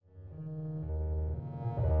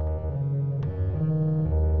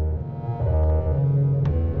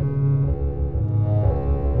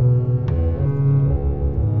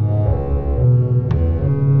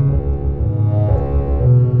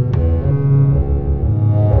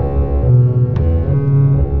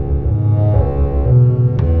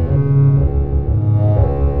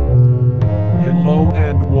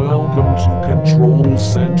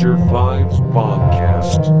this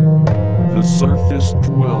podcast. The surface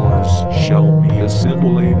dwellers shall be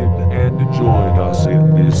assimilated and join us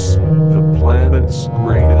in this, the planet's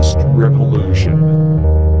greatest revolution.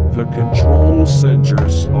 The control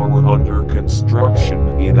centers are under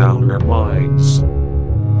construction in our minds.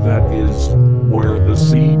 That is, where the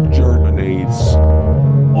seed germinates.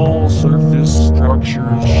 All surface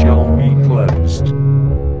structures shall be cleansed.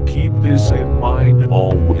 Keep this in mind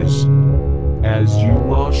always. As you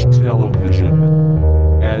watch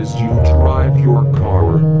television, as you drive your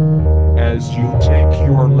car, as you take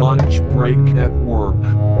your lunch break at work,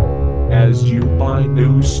 as you buy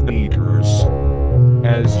new sneakers,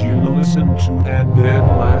 as you listen to and then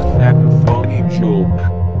laugh at a funny joke.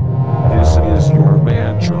 This is your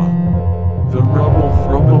mantra. The rubble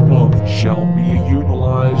from above shall be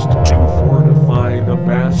utilized to fortify the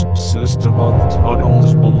vast system of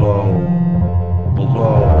tunnels below.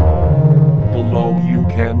 Below you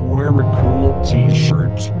can wear a cool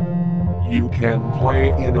t-shirt. You can play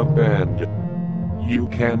in a band. You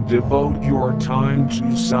can devote your time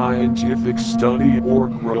to scientific study or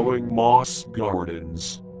growing moss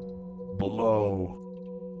gardens. Below.